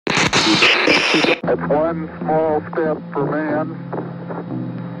That's one small step for man.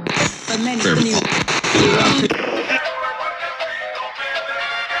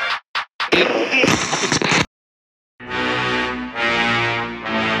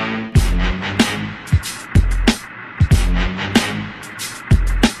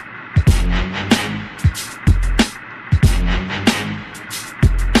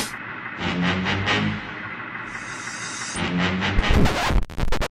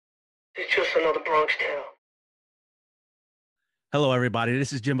 It's just another Bronx tale. Hello, everybody.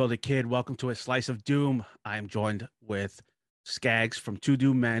 This is Jimbo the Kid. Welcome to A Slice of Doom. I am joined with Skaggs from Two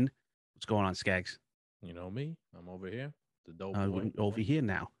Doom Men. What's going on, Skaggs? You know me. I'm over here. The dope boy. Over here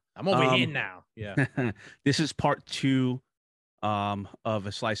now. I'm over here now. Yeah. This is part 2 of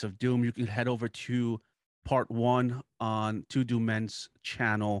A Slice of Doom. You can head over to part 1 on Two Doom Men's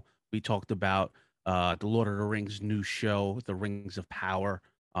channel. We talked about the Lord of the Rings new show, The Rings of Power.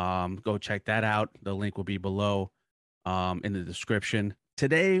 Go check that out. The link will be below in the description.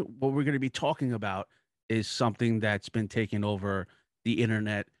 Today, what we're going to be talking about is something that's been taking over the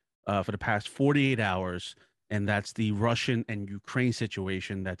internet for the past 48 hours, and that's the Russian and Ukraine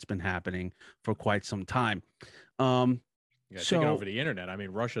situation that's been happening for quite some time. Taking over the internet. I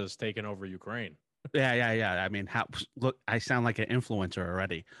mean, Russia's taken over Ukraine. Yeah. I mean, look, I sound like an influencer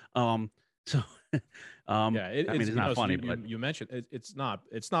already. It's not funny, but you mentioned it's not,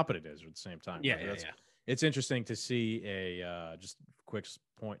 but it is at the same time. Yeah. It's interesting to see a just quick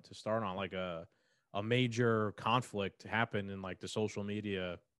point to start on, like a major conflict happen in like the social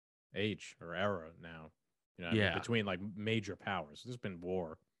media age or era now. You know, I mean, between like major powers. There's been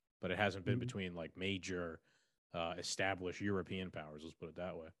war, but it hasn't been between like major established European powers. Let's put it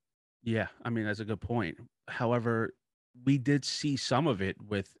that way. Yeah, I mean, that's a good point. However, we did see some of it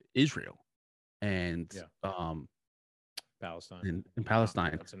with Israel and Palestine. In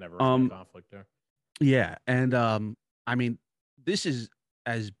Palestine. That's a never-ending conflict there. Yeah, and I mean, this is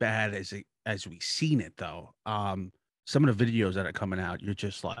as bad as we've seen it, though. Some of the videos that are coming out, you're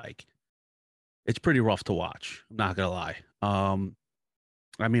just like, it's pretty rough to watch. I'm not gonna lie.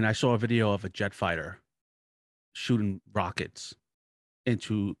 I mean, I saw a video of a jet fighter shooting rockets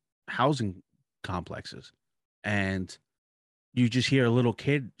into housing complexes, and you just hear a little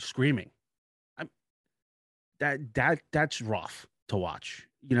kid screaming. That's rough to watch.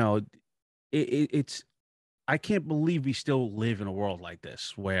 You know, it's I can't believe we still live in a world like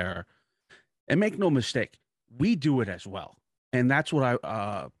this where, and make no mistake, we do it as well. And that's what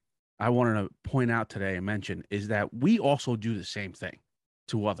I wanted to point out today and mention is that we also do the same thing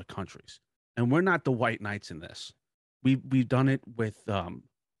to other countries, and we're not the white knights in this. We've done it with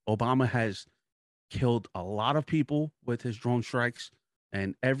Obama has killed a lot of people with his drone strikes,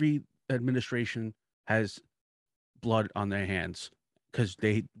 and every administration has blood on their hands because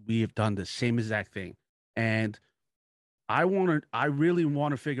we have done the same exact thing. And I really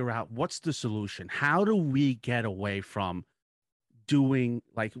want to figure out what's the solution. How do we get away from doing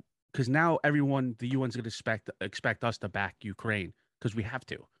like, because now everyone, the UN's going to expect us to back Ukraine because we have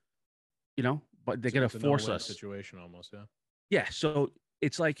to, you know, but they're going to force us. Situation almost, yeah. Yeah, so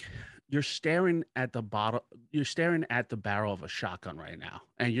it's like you're staring at the barrel of a shotgun right now,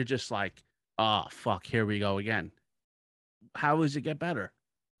 and you're just like, oh fuck, here we go again. How does it get better?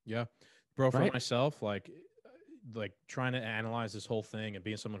 Yeah, bro. For myself, like trying to analyze this whole thing and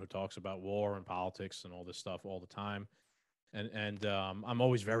being someone who talks about war and politics and all this stuff all the time, and I'm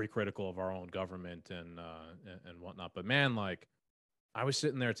always very critical of our own government and whatnot. But man, like I was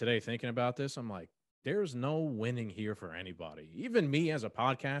sitting there today thinking about this. I'm like, there's no winning here for anybody. Even me as a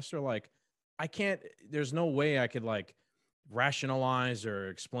podcaster, like there's no way I could like rationalize or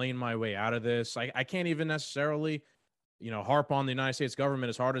explain my way out of this. I can't even necessarily, harp on the United States government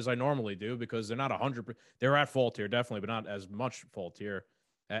as hard as I normally do because they're not 100%. They're at fault here, definitely, but not as much fault here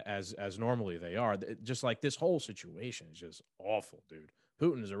as normally they are. Just like this whole situation is just awful, dude.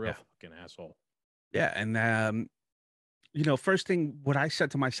 Putin is a real fucking asshole. Yeah, and first thing what I said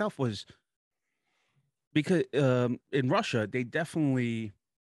to myself was, because in Russia, they definitely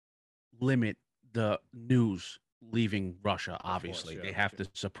limit the news leaving Russia. Obviously, they have to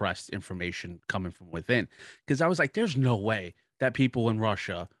suppress information coming from within. Because I was like, there's no way that people in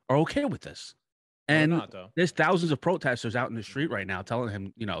Russia are okay with this. And there's thousands of protesters out in the street right now telling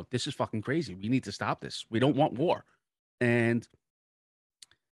him, this is fucking crazy. We need to stop this. We don't want war. And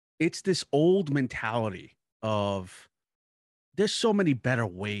it's this old mentality of there's so many better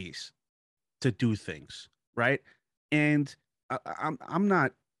ways to do things, right? And I'm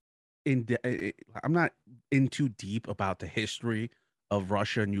not in too deep about the history of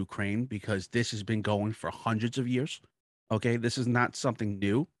Russia and Ukraine because this has been going for hundreds of years. Okay, this is not something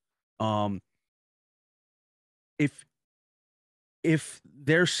new. Um, if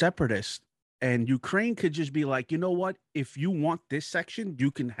they're separatists and Ukraine could just be like, you know what? If you want this section, you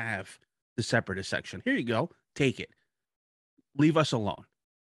can have the separatist section. Here you go. Take it. Leave us alone.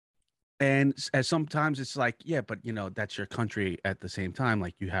 And as sometimes it's like, yeah, but that's your country at the same time.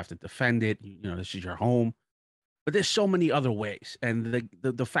 Like you have to defend it. This is your home. But there's so many other ways. And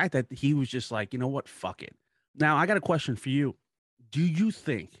the fact that he was just like, you know what? Fuck it. Now I got a question for you. Do you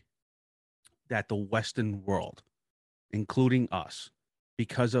think that the Western world, including us,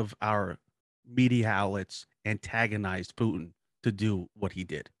 because of our media outlets, antagonized Putin to do what he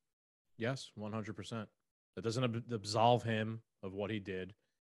did? Yes, 100%. That doesn't absolve him of what he did,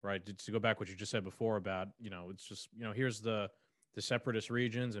 right? To go back what you just said before about, it's just, here's the separatist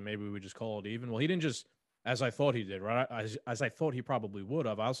regions and maybe we would just call it even. Well, he didn't just, as I thought he did, right? As I thought he probably would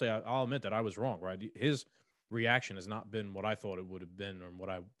have. I'll admit that I was wrong, right? His reaction has not been what I thought it would have been or what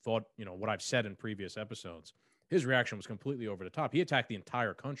I thought, what I've said in previous episodes. His reaction was completely over the top. He attacked the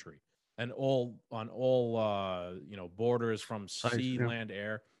entire country and all borders from sea, Yeah. land,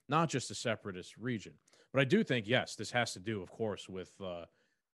 air, not just a separatist region. But I do think, yes, this has to do, of course, with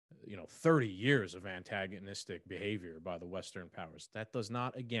 30 years of antagonistic behavior by the Western powers. That does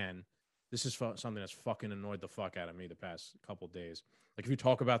not, again, this is something that's fucking annoyed the fuck out of me the past couple of days. Like, if you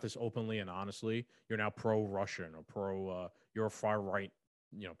talk about this openly and honestly, you're now pro-Russian or you're a far-right,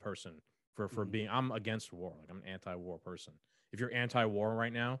 person for being, I'm against war. Like, I'm an anti-war person. If you're anti-war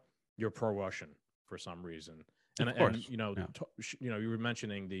right now, you're pro-Russian for some reason. And, Of course. you were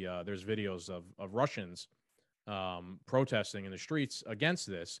mentioning there's videos of Russians protesting in the streets against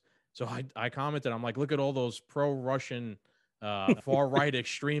this. So I commented, I'm like, look at all those pro-Russian far right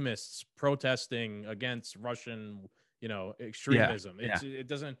extremists protesting against Russian, extremism. Yeah.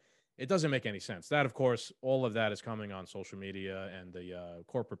 It doesn't make any sense. That, of course, all of that is coming on social media and the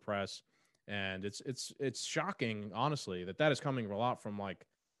corporate press, and it's shocking, honestly, that is coming a lot from like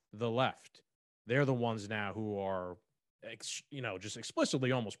the left. They're the ones now who are, just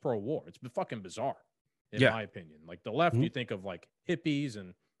explicitly almost pro-war. It's fucking bizarre, in Yeah. my opinion. Like the left, Mhm. you think of like hippies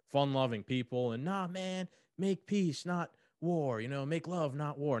and fun-loving people, and nah, man, make peace, not war. Make love,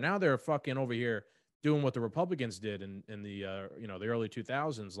 not war. Now they're fucking over here doing what the Republicans did in the the early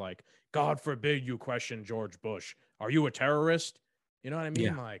 2000s. Like, God forbid you question George Bush. Are you a terrorist? You know what I mean?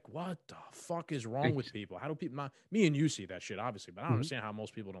 Yeah. Like, what the fuck is wrong with people? How do people? Me and you see that shit, obviously, but I don't Mhm. understand how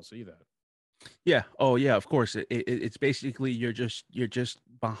most people don't see that. Yeah. Oh, yeah. Of course. It's basically you're just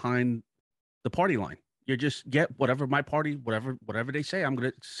behind the party line. You just get whatever my party, whatever they say, I'm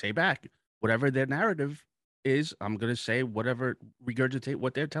gonna say back. Whatever their narrative is, I'm gonna say whatever, regurgitate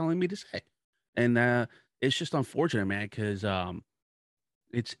what they're telling me to say. And it's just unfortunate, man, because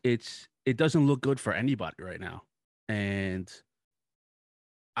it doesn't look good for anybody right now. And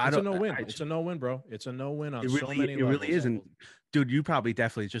I It's a don't. no-win. It's a no-win, bro. It's a no-win on It so really, many it really levels. isn't, dude. You probably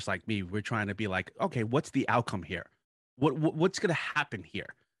definitely just like me. We're trying to be like, okay, what's the outcome here? What's gonna happen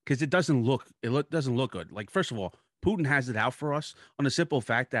here? Because it doesn't look good. Like, first of all, Putin has it out for us on the simple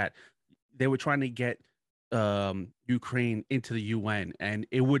fact that they were trying to get Ukraine into the UN, and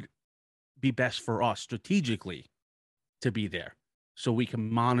it would be best for us strategically to be there so we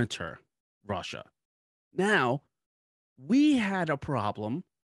can monitor Russia. Now, we had a problem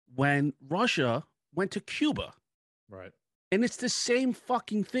when Russia went to Cuba. Right. And it's the same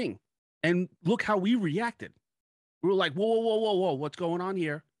fucking thing. And look how we reacted. We were like, whoa, whoa, whoa, whoa, whoa, what's going on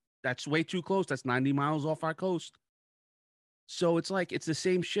here? That's way too close. That's 90 miles off our coast. So it's like it's the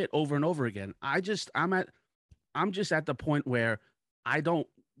same shit over and over again. I'm just at the point where I don't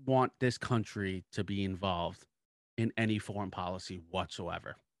want this country to be involved in any foreign policy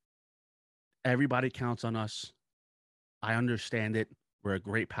whatsoever. Everybody counts on us. I understand it. We're a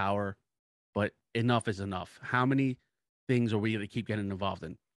great power, but enough is enough. How many things are we going to keep getting involved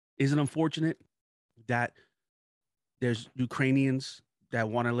in? Is it unfortunate that there's Ukrainians that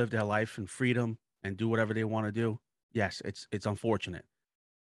want to live their life in freedom and do whatever they want to do? Yes, it's unfortunate.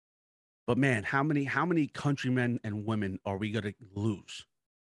 But man, how many countrymen and women are we going to lose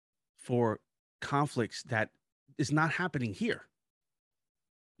for conflicts that is not happening here?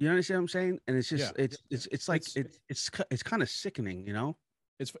 You understand what I'm saying? And it's Yeah. just it's like it's kind of sickening, you know?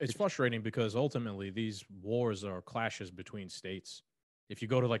 It's frustrating because ultimately these wars are clashes between states. If you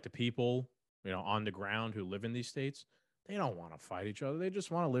go to like the people, on the ground who live in these states, they don't want to fight each other. They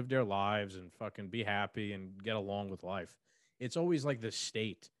just want to live their lives and fucking be happy and get along with life. It's always like the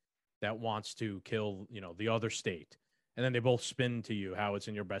state that wants to kill, the other state. And then they both spin to you how it's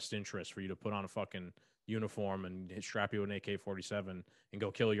in your best interest for you to put on a fucking uniform and strap you an AK-47 and go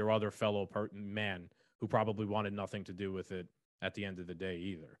kill your other fellow man who probably wanted nothing to do with it at the end of the day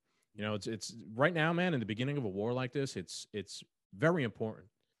either. You know, it's right now, man. In the beginning of a war like this, it's very important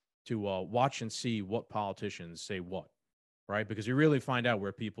to watch and see what politicians say what, right? Because you really find out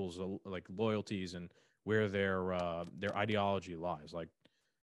where people's like loyalties and where their ideology lies. Like,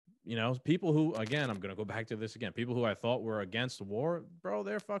 you know, people who, again, I'm gonna go back to this again. People who I thought were against the war, bro,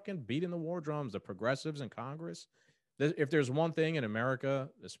 they're fucking beating the war drums. The progressives in Congress. If there's one thing in America,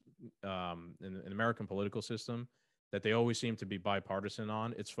 in American political system, that they always seem to be bipartisan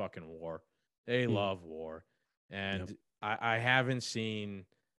on, it's fucking war. They Mm. love war, Yep. and I haven't seen,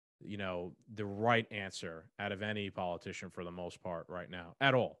 you know, the right answer out of any politician for the most part right now,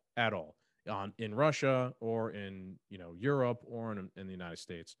 at all, on in Russia or in, you know, Europe or in the United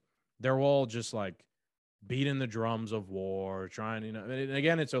States. They're all just like beating the drums of war, trying, you know, and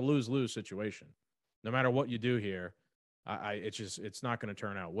again, it's a lose lose situation. No matter what you do here, it's just it's not going to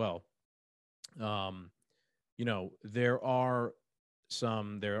turn out well. Um, you know, there are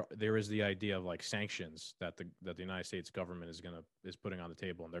there is the idea of like sanctions that the United States government is putting on the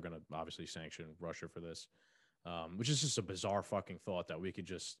table, and they're gonna obviously sanction Russia for this, which is just a bizarre fucking thought that we could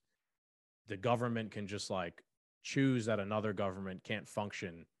just the government can just like choose that another government can't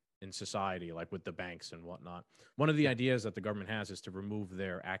function in society, like with the banks and whatnot. One of the Yeah. ideas that the government has is to remove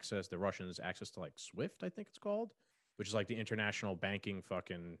their access, the Russians' access to like SWIFT, I think it's called, which is like the international banking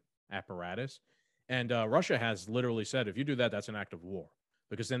fucking apparatus. And Russia has literally said, if you do that, that's an act of war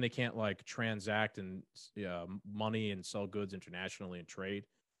because then they can't like transact and money and sell goods internationally and trade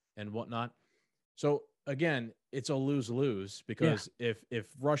and whatnot. So again, it's a lose lose Yeah. because if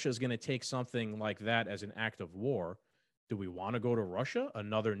Russia is going to take something like that as an act of war, do we want to go to Russia,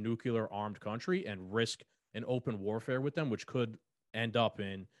 another nuclear armed country, and risk an open warfare with them, which could end up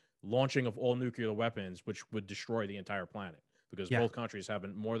in launching of all nuclear weapons, which would destroy the entire planet because Yeah. both countries have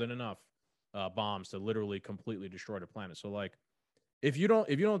more than enough bombs to literally completely destroy the planet. So like if you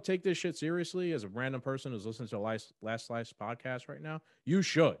don't take this shit seriously as a random person who's listening to a last slice podcast right now, you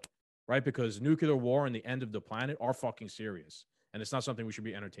should, right? Because nuclear war and the end of the planet are fucking serious, and it's not something we should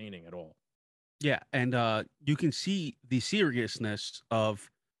be entertaining at all. Yeah. And you can see the seriousness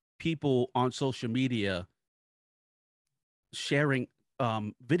of people on social media sharing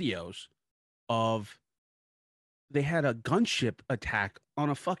videos of they had a gunship attack on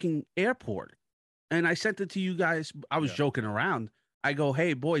a fucking airport. And I sent it to you guys. I was Yeah. joking around. I go,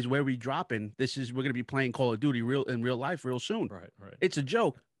 "Hey boys, where we dropping? We're gonna be playing Call of Duty real in real life real soon." Right, right. It's a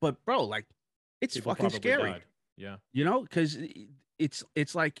joke, but bro, like, it's People fucking probably scary, died. Yeah. you know, because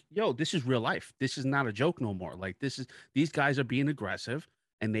it's like, yo, this is real life. This is not a joke no more. Like, these guys are being aggressive,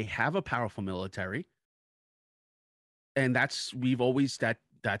 and they have a powerful military, and that's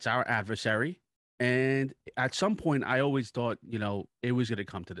our adversary. And at some point, I always thought, you know, it was gonna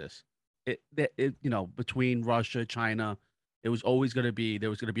come to this. You know, between Russia, China, it was always gonna be there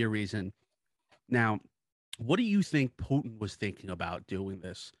was gonna be a reason. Now, what do you think Putin was thinking about doing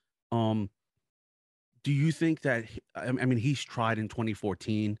this? Um, do you think that I mean he's tried in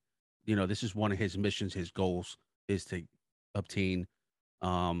 2014? You know, this is one of his missions, his goals is to obtain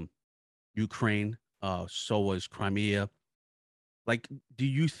um Ukraine, so was Crimea. Like, do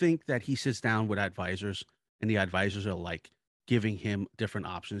you think that he sits down with advisors and the advisors are like giving him different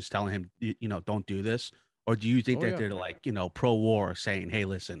options, telling him, you know, don't do this? Or do you think Oh that yeah. they're like, you know, pro war saying, hey,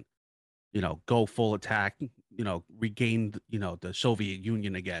 listen, you know, go full attack, you know, regain, you know, the Soviet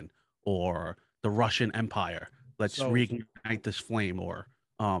Union again or the Russian Empire. Let's So reignite this flame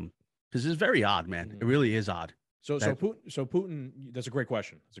because it's very odd, man. It mhm. really is odd that So Putin, that's a great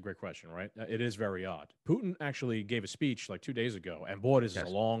question. That's a great question, right? It is very odd. Putin actually gave a speech like 2 days ago, and boy, this is a yes.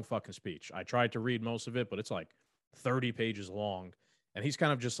 long fucking speech. I tried to read most of it, but it's like 30 pages long, and he's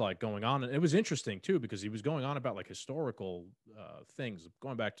kind of just like going on. And it was interesting too because he was going on about like historical things,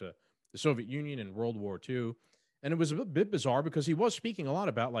 going back to the Soviet Union and World War II. And it was a bit bizarre because he was speaking a lot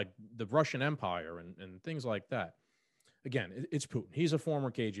about like the Russian Empire and things like that. Again, it's Putin. He's a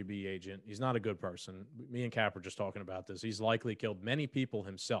former KGB agent. He's not a good person. Me and Cap were just talking about this. He's likely killed many people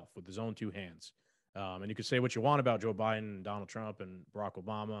himself with his own two hands. And you could say what you want about Joe Biden and Donald Trump and Barack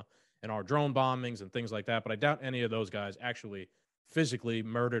Obama and our drone bombings and things like that, but I doubt any of those guys actually physically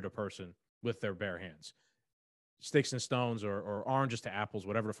murdered a person with their bare hands. Sticks and stones or oranges to apples,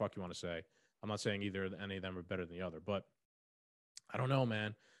 whatever the fuck you want to say. I'm not saying either any of them are better than the other, but I don't know,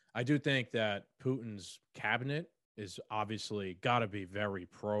 man. I do think that Putin's cabinet is obviously got to be very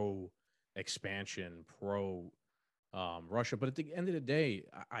pro expansion, pro Russia. But at the end of the day,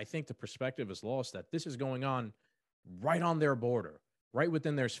 I think the perspective is lost that this is going on right on their border, right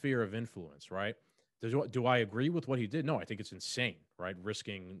within their sphere of influence, right? Do I agree with what he did? No, I think it's insane, right?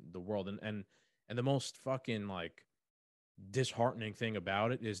 Risking the world and the most fucking like disheartening thing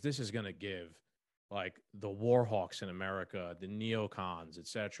about it is this is going to give like the war hawks in America, the neocons,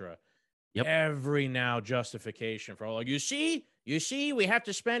 etc., Yep. every now justification for like, you see, we have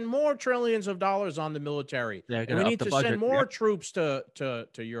to spend more trillions of dollars on the military. They're And gonna we up need the to send budget. more Yep. troops to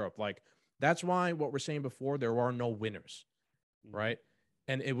Europe. Like that's why what we're saying before, there are no winners, right?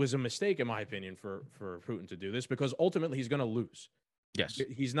 And it was a mistake, in my opinion, for Putin to do this because ultimately he's going to lose. Yes.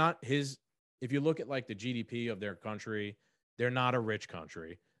 He's not his. If you look at like the GDP of their country, they're not a rich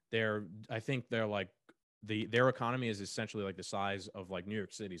country. I think they're like their economy is essentially like the size of like New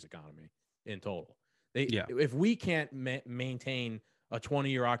York City's economy in total. Yeah. If we can't maintain a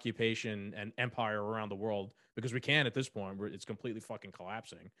 20-year occupation and empire around the world because we can at this point, where it's completely fucking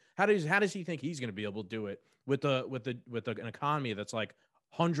collapsing. How does he think he's going to be able to do it with an economy that's like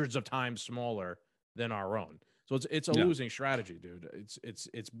hundreds of times smaller than our own? So it's a losing strategy, dude. It's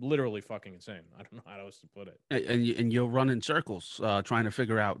literally fucking insane. I don't know how else to put it. And you'll run in circles trying to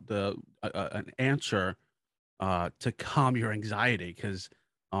figure out an answer to calm your anxiety because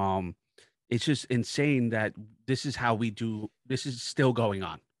it's just insane that this is how we do. This is still going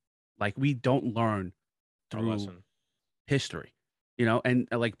on. Like we don't learn through history, and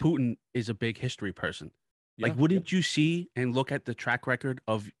like Putin is a big history person. Like, wouldn't you see and look at the track record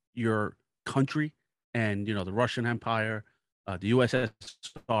of your country and, the Russian Empire, the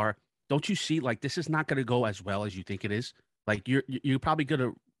USSR? Don't you see like this is not going to go as well as you think it is? Like you're probably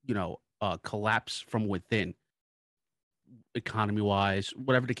going to, collapse from within, economy wise,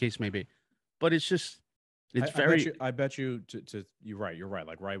 whatever the case may be. But it's just, I bet you you're right.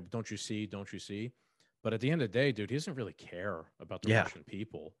 Like, right. Don't you see? But at the end of the day, dude, he doesn't really care about the Russian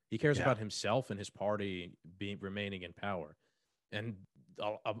people. He cares about himself and his party remaining in power. And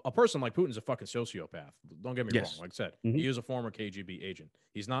a person like Putin's a fucking sociopath. Don't get me wrong. Like I said, he is a former KGB agent.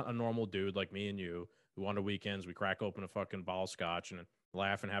 He's not a normal dude like me and you, who on the weekends we crack open a fucking bottle of scotch and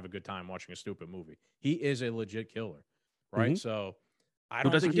laugh and have a good time watching a stupid movie. He is a legit killer, right? So I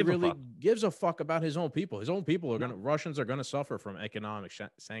don't think he really gives a fuck about his own people. His own people are Russians are gonna suffer from economic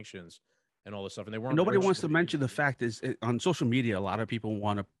sanctions and all this stuff. And they weren't. Nobody wants to mention the fact is on social media, a lot of people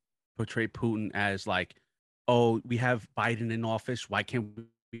want to portray Putin as like, oh, we have Biden in office. Why can't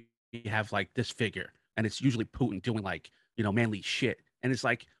we have like this figure? And it's usually Putin doing like, manly shit. And it's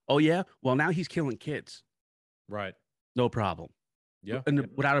like, oh yeah, well now he's killing kids. Right. No problem. Yeah. And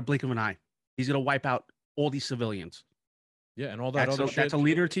without a blink of an eye, he's gonna wipe out all these civilians. Yeah, and all that other shit. That's a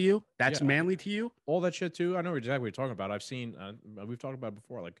leader to you. That's manly to you. All that shit too. I know exactly what you're talking about. I've seen. We've talked about it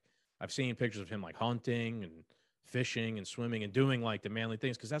before. Like I've seen pictures of him like hunting and fishing and swimming and doing like the manly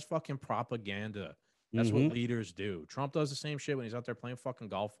things because that's fucking propaganda. That's what leaders do. Trump does the same shit when he's out there playing fucking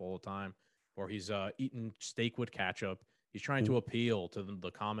golf all the time, or he's eating steak with ketchup. He's trying to appeal to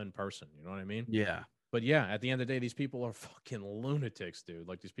the common person. You know what I mean? Yeah. But yeah, at the end of the day, these people are fucking lunatics, dude.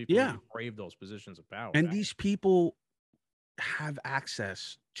 Like these people who crave those positions of power. And these people have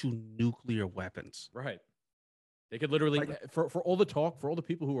access to nuclear weapons. Right. They could literally, for all the talk, for all the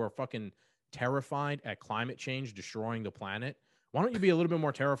people who are fucking terrified at climate change destroying the planet, why don't you be a little bit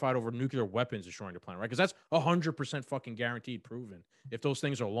more terrified over nuclear weapons destroying the planet, right? Because that's 100% fucking guaranteed proven. If those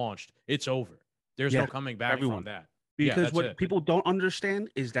things are launched, it's over. There's no coming back from that. Because what people don't understand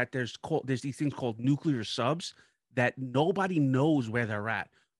is that there's these things called nuclear subs that nobody knows where they're at,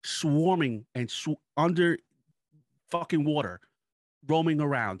 swarming and under fucking water, roaming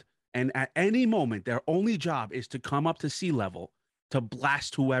around. And at any moment, their only job is to come up to sea level to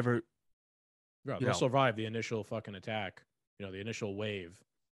blast whoever. Right, they'll survive the initial fucking attack, the initial wave,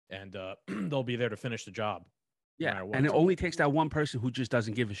 and they'll be there to finish the job. Yeah, and it only takes that one person who just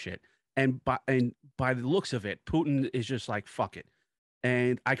doesn't give a shit. And by the looks of it, Putin is just like, fuck it.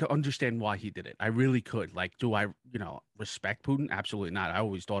 And I could understand why he did it. I really could. Like, do I, respect Putin? Absolutely not. I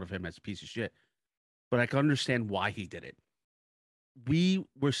always thought of him as a piece of shit. But I can understand why he did it. He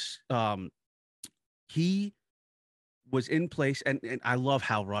was in place, and I love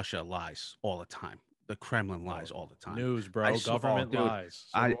how Russia lies all the time. The Kremlin lies all the time. News, bro. Government lies.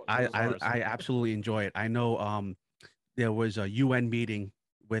 I absolutely enjoy it. I know there was a UN meeting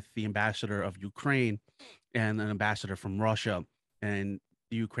with the ambassador of Ukraine and an ambassador from Russia, and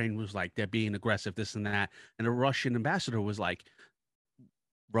the Ukraine was like, they're being aggressive, this and that. And the Russian ambassador was like,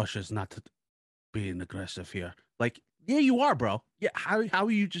 Russia's not being aggressive here. Like, yeah, you are, bro. Yeah, how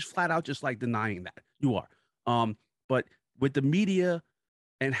are you just flat out just like denying that? You are. But with the media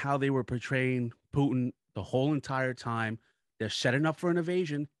and how they were portraying Putin the whole entire time, they're setting up for an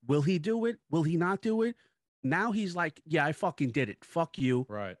invasion. Will he do it? Will he not do it? Now he's like, yeah, I fucking did it. Fuck you.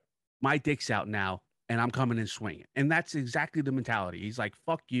 Right. My dick's out now, and I'm coming and swinging. And that's exactly the mentality. He's like,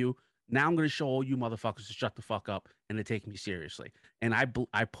 fuck you. Now I'm going to show all you motherfuckers to shut the fuck up and to take me seriously. And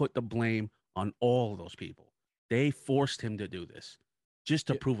I put the blame on all of those people. They forced him to do this just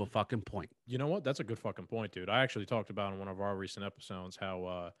to Yeah. prove a fucking point. You know what? That's a good fucking point, dude. I actually talked about in one of our recent episodes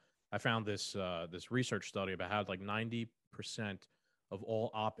how I found this research study about how like 90% of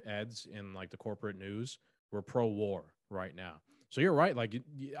all op-eds in like the corporate news were pro-war right now. So you're right. Like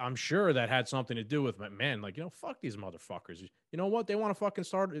I'm sure that had something to do with, man, like, fuck these motherfuckers. You know what? They want to fucking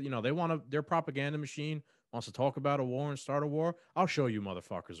start, they want to, their propaganda machine wants to talk about a war and start a war. I'll show you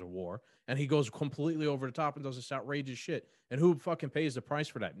motherfuckers a war. And he goes completely over the top and does this outrageous shit. And who fucking pays the price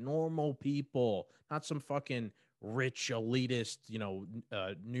for that? Normal people, not some fucking rich elitist,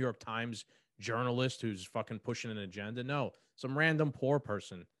 New York Times journalist who's fucking pushing an agenda. No, some random poor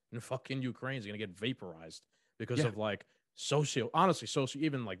person in fucking Ukraine is going to get vaporized because of like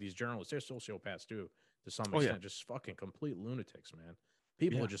even like these journalists, they're sociopaths too, to some extent, just fucking complete lunatics, man.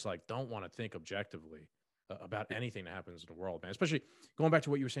 People are just like, don't want to think objectively about anything that happens in the world, man. Especially going back to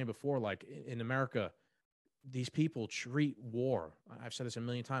what you were saying before, like in America, these people treat war. I've said this a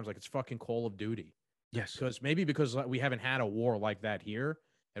million times, like it's fucking Call of Duty. Yes. Because we haven't had a war like that here,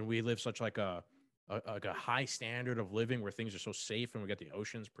 and we live such like a high standard of living where things are so safe and we got the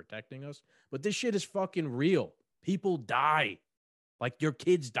oceans protecting us. But this shit is fucking real. People die. Like your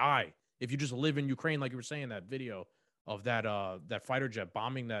kids die if you just live in Ukraine, like you were saying, that video of that fighter jet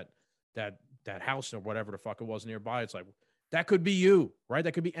bombing that house or whatever the fuck it was nearby. It's like that could be you, right?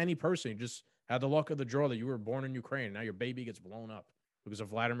 That could be any person. You just had the luck of the draw that you were born in Ukraine. And now your baby gets blown up because of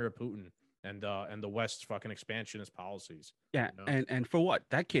Vladimir Putin and the West's fucking expansionist policies. Yeah, and for what?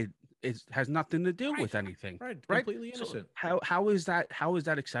 That kid has nothing to do with anything. Right, completely innocent. So how is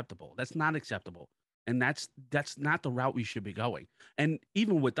that acceptable? That's not acceptable. And that's not the route we should be going. And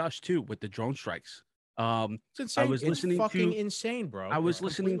even with us too, with the drone strikes. It's insane. I was listening fucking to insane, bro. I was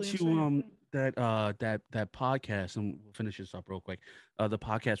listening to that podcast, and we'll finish this up real quick. The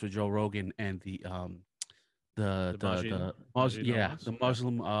podcast with Joe Rogan and the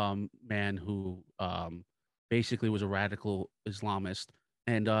Muslim man who basically was a radical Islamist,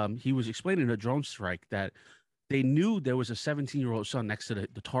 and he was explaining a drone strike that they knew there was a 17-year-old son next to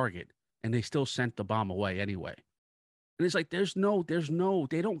the target, and they still sent the bomb away anyway. And it's like there's no,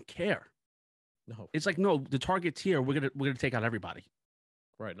 they don't care. No, it's like no, the target's here. We're gonna take out everybody.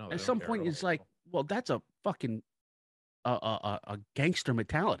 Right. No. At some point, it's like, well, that's a fucking a gangster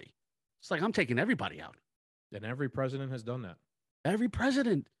mentality. It's like I'm taking everybody out. And every president has done that. Every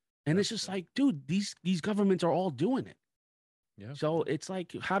president. And it's just like, dude, these governments are all doing it. Yeah. So it's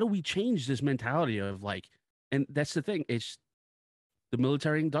like, how do we change this mentality of like, and that's the thing. It's the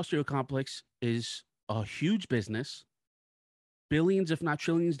military industrial complex is a huge business, billions, if not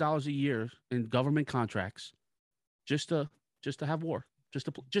trillions dollars a year in government contracts, just to have war,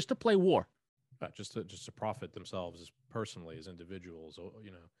 just to play war. Just to profit themselves as personally as individuals,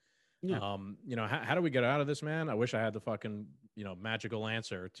 Yeah. How do we get out of this, man? I wish I had the fucking, magical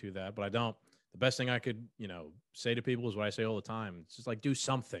answer to that, but I don't. The best thing I could, say to people is what I say all the time. It's just like, do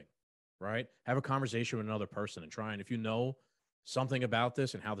something, right? Have a conversation with another person and try. And if you know something about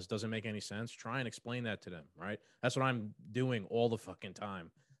this and how this doesn't make any sense, try and explain that to them, right? That's what I'm doing all the fucking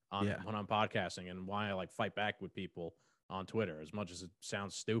time when I'm podcasting, and why I like fight back with people on Twitter. As much as it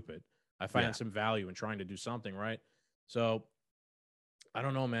sounds stupid, I find some value in trying to do something, right? So I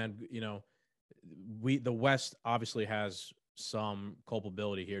don't know, man. The West obviously has some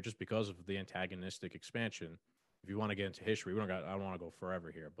culpability here just because of the antagonistic expansion. If you want to get into history, I don't want to go forever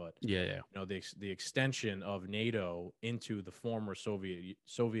here, but the extension of NATO into the former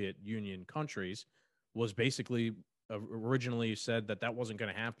Soviet Union countries was basically originally said that wasn't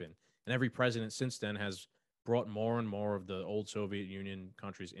going to happen, and every president since then has brought more and more of the old Soviet Union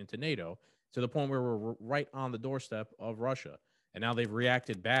countries into NATO, to the point where we're right on the doorstep of Russia. And now they've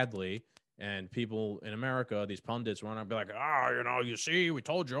reacted badly, and people in America, these pundits, run out and be like, you see, we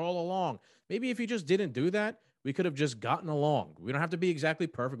told you all along. Maybe if you just didn't do that, we could have just gotten along. We don't have to be exactly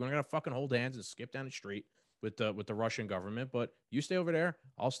perfect. We're not going to fucking hold hands and skip down the street with the Russian government. But you stay over there,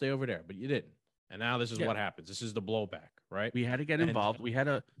 I'll stay over there. But you didn't. And now this is what happens. This is the blowback, right? We had to get involved. We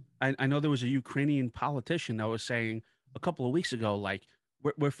had I know there was a Ukrainian politician that was saying a couple of weeks ago, like,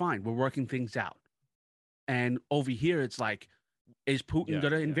 we're fine. We're working things out. And over here, it's like, is Putin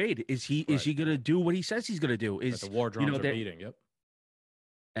going to invade? Is he going to do what he says he's going to do? Is the war drums are beating? Yep.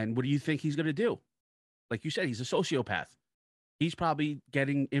 And what do you think he's going to do? Like you said, he's a sociopath. He's probably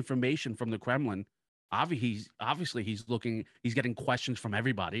getting information from the Kremlin. Obviously he's getting questions from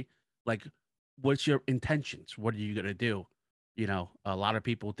everybody. Like, what's your intentions? What are you going to do? A lot of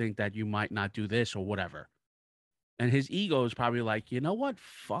people think that you might not do this or whatever. And his ego is probably like, you know what?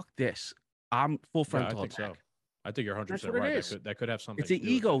 Fuck this. I'm full Yeah, I frontal think attack. so. I think you're 100% That's what it right. is. That could have something It's to an do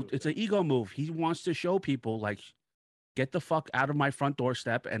with ego. it. It's an ego move. He wants to show people like, get the fuck out of my front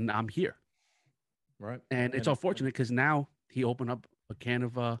doorstep, and I'm here. Right. And it's unfortunate because now he opened up a can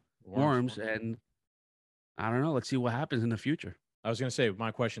of worms, and I don't know. Let's see what happens in the future. I was going to say,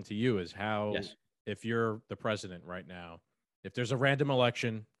 my question to you is how, Yes. if you're the president right now, if there's a random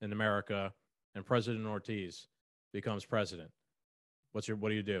election in America and President Ortiz becomes president, what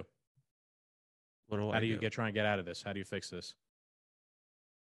do you do? What How do you try and get out of this? How do you fix this?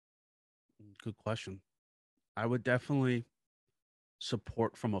 Good question. I would definitely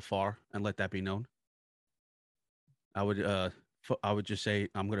support from afar and let that be known. I would just say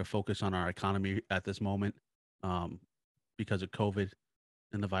I'm going to focus on our economy at this moment, because of COVID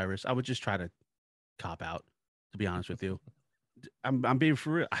and the virus. I would just try to cop out, to be honest with you. I'm being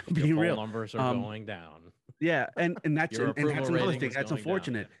for real. I'm being Your poll real. numbers are going down. Yeah, and that's Your and that's approval another rating thing is that's going down.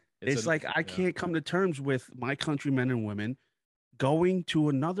 unfortunate. It's It's an- like I yeah. can't come to terms with my countrymen and women going to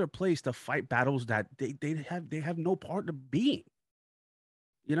another place to fight battles that they have no part of being.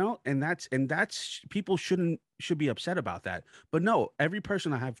 You know, and that's people should be upset about that. But no, every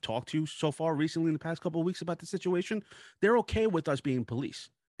person I have talked to so far recently in the past couple of weeks about the situation, they're okay with us being police.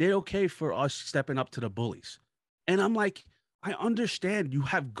 They're okay for us stepping up to the bullies. And I'm like, I understand you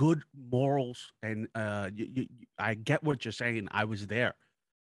have good morals, and I get what you're saying. I was there,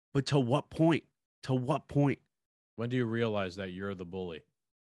 but to what point? To what point? When do you realize that you're the bully?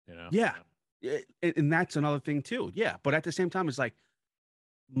 You know? Yeah, and that's another thing too. Yeah, but at the same time, it's like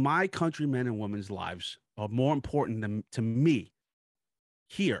my countrymen and women's lives are more important than to me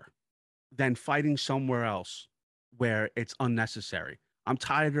here than fighting somewhere else where it's unnecessary. I'm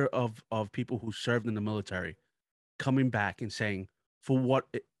tired of people who served in the military coming back and saying, for what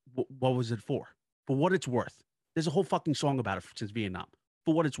was it for? For what it's worth. There's a whole fucking song about it since Vietnam.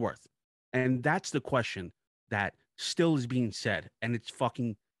 For what it's worth. And that's the question that still is being said, and it's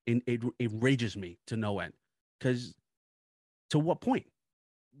fucking it enrages me to no end. Because to what point?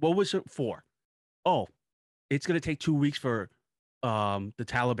 What was it for? Oh, it's going to take 2 weeks for the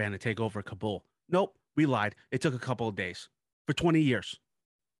Taliban to take over Kabul. Nope, we lied. It took a couple of days. For 20 years,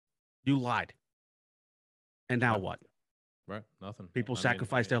 you lied. And now what? Right, nothing. People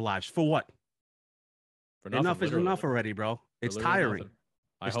sacrifice their lives for what? For nothing, Enough is enough already, bro. It's tiring.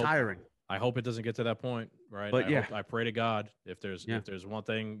 It's tiring. I hope it doesn't get to that point, right? But I pray to God if there's one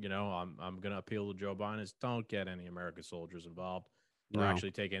thing, you know, I'm gonna appeal to Joe Biden is don't get any American soldiers involved or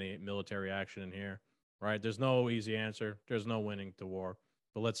actually take any military action in here, right? There's no easy answer. There's no winning the war.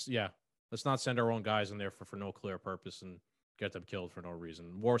 But let's not send our own guys in there for no clear purpose and get them killed for no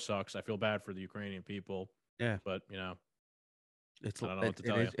reason. War sucks. I feel bad for the Ukrainian people. Yeah, but you know, I don't know what to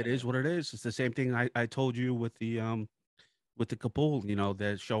tell you. It is what it is. It's the same thing I told you with the Kabul. You know,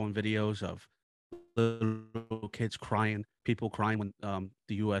 they're showing videos of little kids crying, people crying when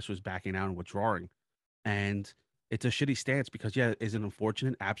the U.S. was backing out and withdrawing, and it's a shitty stance because is it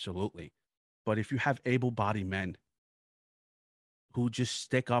unfortunate? Absolutely, but if you have able-bodied men who just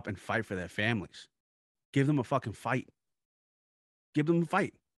stick up and fight for their families, give them a fucking fight. Give them a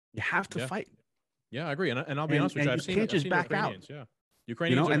fight. You have to fight. Yeah, I agree. And I'll be honest with you. You can't just back out. Yeah.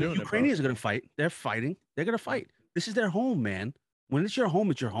 Ukrainians are doing it. Ukrainians are going to fight. They're fighting. They're going to fight. This is their home, man. When it's your home,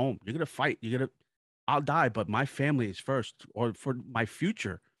 it's your home. You're going to fight. I'll die, but my family is first, or for my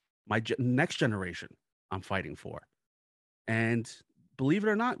future, my next generation, I'm fighting for. And believe it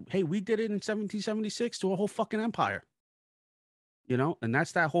or not, hey, we did it in 1776 to a whole fucking empire. You know, and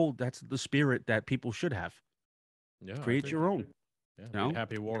that's the spirit that people should have. Yeah. Create your own. Yeah. You know?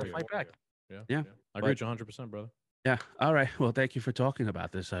 Happy warrior. Fight back. Yeah. I agree with you 100%, brother. Yeah. All right. Well, thank you for talking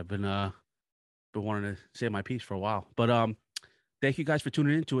about this. I've been wanting to say my piece for a while. But thank you guys for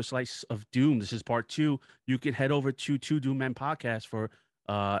tuning in to A Slice of Doom. This is part 2. You can head over to Two Doom Men podcast for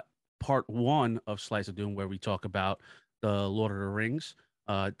part 1 of Slice of Doom, where we talk about the Lord of the Rings.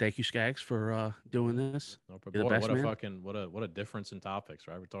 Thank you, Skaggs, for doing this. No problem. You're the best, what a man. fucking what a difference in topics,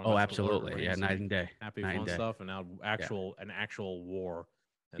 right? We're talking about absolutely. Yeah, night and day. Happy night fun stuff, and now an actual war.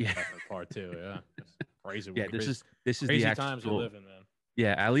 And part 2, yeah. It's crazy. Yeah, this is crazy the actual, times we live in, man.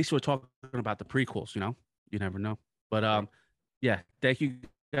 Yeah, at least we're talking about the prequels, you know? You never know. But yeah, thank you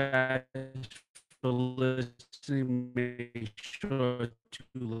guys for listening. Make sure to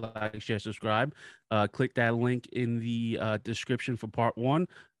like, share, subscribe. Click that link in the description for part 1,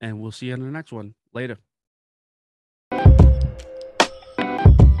 and we'll see you on the next one. Later.